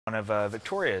One of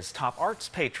Victoria's top arts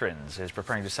patrons is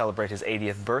preparing to celebrate his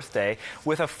 80th birthday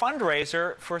with a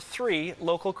fundraiser for 3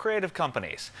 local creative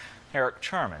companies.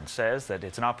 Charman says that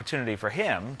it's an opportunity for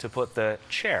him to put the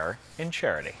chair in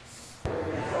charity.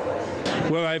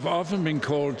 Well, I've often been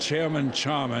called Chairman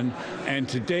Charman, and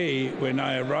today, when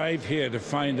I arrived here to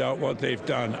find out what they've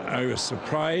done, I was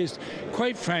surprised.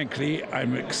 Quite frankly,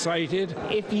 I'm excited.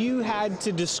 If you had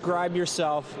to describe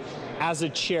yourself as a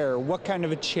chair, what kind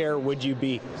of a chair would you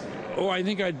be? Oh, I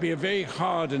think I'd be a very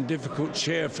hard and difficult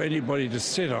chair for anybody to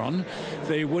sit on.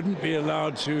 They wouldn't be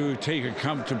allowed to take a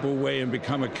comfortable way and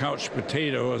become a couch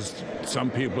potato, as some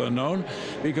people are known,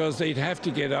 because they'd have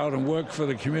to get out and work for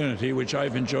the community, which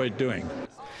I've enjoyed doing.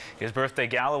 His birthday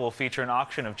gala will feature an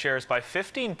auction of chairs by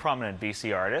 15 prominent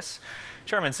BC artists.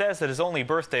 Charman says that his only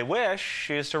birthday wish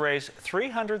is to raise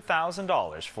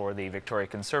 $300,000 for the Victoria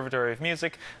Conservatory of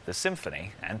Music, the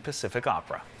Symphony, and Pacific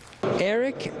Opera.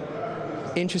 Eric,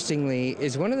 interestingly,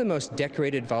 is one of the most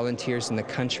decorated volunteers in the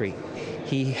country.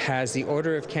 He has the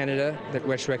Order of Canada,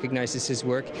 which recognizes his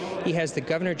work. He has the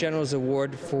Governor General's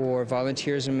Award for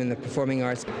volunteerism in the performing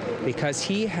arts because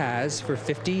he has, for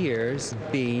 50 years,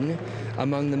 been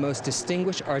among the most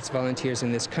distinguished arts volunteers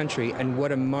in this country, and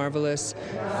what a marvelous,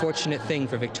 fortunate thing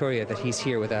for Victoria that he's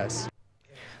here with us.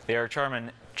 The Eric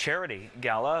Charman Charity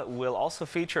Gala will also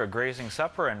feature a grazing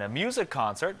supper and a music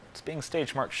concert. It's being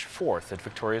staged March 4th at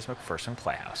Victoria's McPherson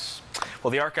Playhouse.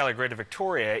 Well, the Art Gallery Greater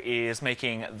Victoria is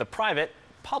making the private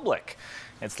public.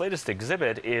 Its latest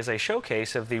exhibit is a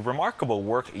showcase of the remarkable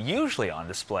work usually on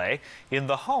display in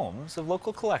the homes of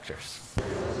local collectors.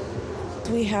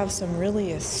 We have some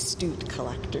really astute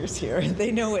collectors here.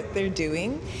 They know what they're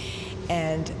doing,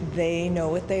 and they know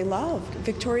what they love.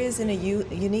 Victoria's in a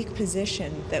unique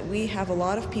position that we have a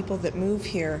lot of people that move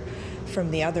here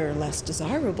from the other less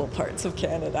desirable parts of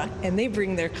Canada, and they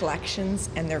bring their collections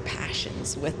and their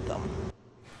passions with them.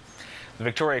 The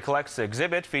Victoria Collects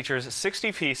exhibit features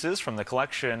 60 pieces from the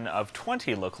collection of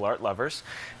 20 local art lovers.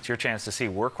 It's your chance to see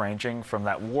work ranging from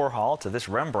that Warhol to this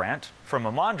Rembrandt, from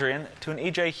a Mondrian to an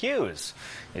E.J. Hughes.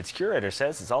 Its curator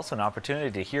says it's also an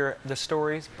opportunity to hear the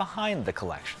stories behind the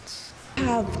collections. We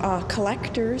have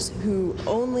collectors who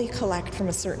only collect from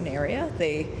a certain area.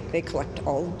 They collect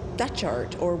all Dutch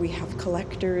art, or we have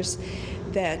collectors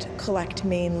that collect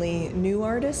mainly new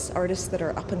artists that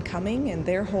are up and coming, and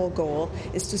their whole goal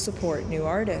is to support new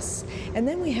artists. And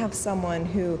then we have someone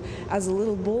who, as a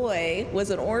little boy, was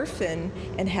an orphan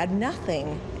and had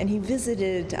nothing, and he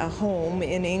visited a home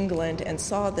in England and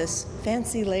saw this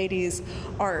fancy lady's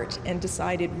art and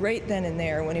decided right then and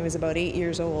there, when he was about 8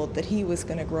 years old, that he was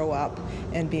going to grow up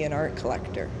and be an art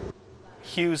collector.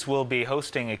 Hughes will be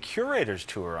hosting a curator's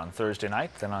tour on Thursday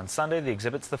night. Then on Sunday, the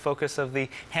exhibit's the focus of the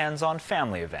hands-on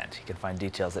family event. You can find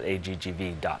details at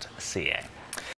aggv.ca.